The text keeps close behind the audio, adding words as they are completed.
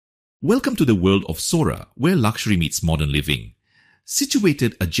Welcome to the world of Sora, where luxury meets modern living.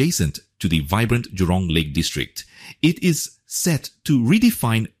 Situated adjacent to the vibrant Jurong Lake District, it is set to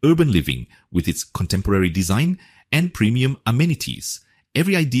redefine urban living with its contemporary design and premium amenities.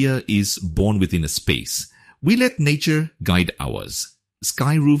 Every idea is born within a space. We let nature guide ours.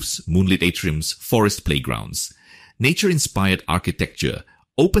 Sky roofs, moonlit atriums, forest playgrounds. Nature-inspired architecture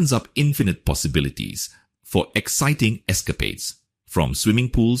opens up infinite possibilities for exciting escapades. From swimming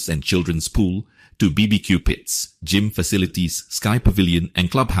pools and children's pool to BBQ pits, gym facilities, sky pavilion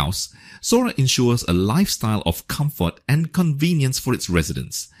and clubhouse, Sora ensures a lifestyle of comfort and convenience for its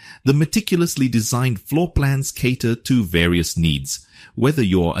residents. The meticulously designed floor plans cater to various needs, whether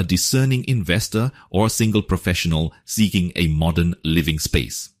you're a discerning investor or a single professional seeking a modern living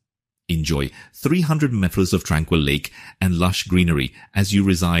space. Enjoy 300 meters of tranquil lake and lush greenery as you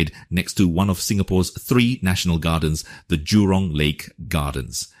reside next to one of Singapore's 3 national gardens, the Jurong Lake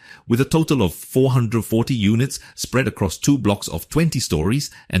Gardens. With a total of 440 units spread across 2 blocks of 20 stories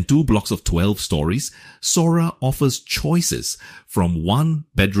and 2 blocks of 12 stories, Sora offers choices from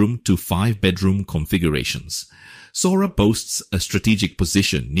 1-bedroom to 5-bedroom configurations. Sora boasts a strategic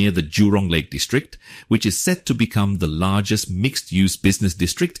position near the Jurong Lake District, which is set to become the largest mixed-use business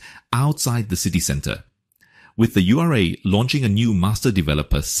district outside the city centre. With the URA launching a new master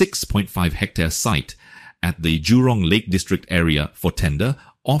developer 6.5 hectare site at the Jurong Lake District area for tender,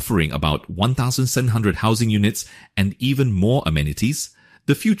 offering about 1,700 housing units and even more amenities,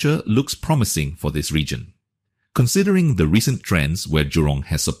 the future looks promising for this region. Considering the recent trends where Jurong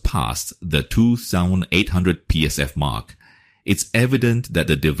has surpassed the 2,800 PSF mark, it's evident that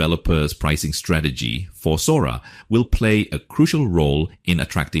the developer's pricing strategy for Sora will play a crucial role in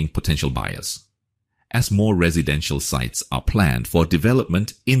attracting potential buyers. As more residential sites are planned for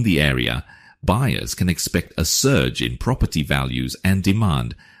development in the area, buyers can expect a surge in property values and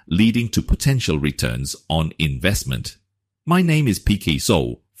demand, leading to potential returns on investment. My name is PK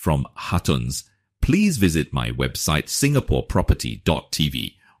So from Hatton's. Please visit my website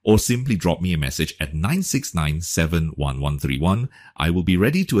singaporeproperty.tv or simply drop me a message at 96971131. I will be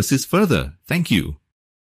ready to assist further. Thank you.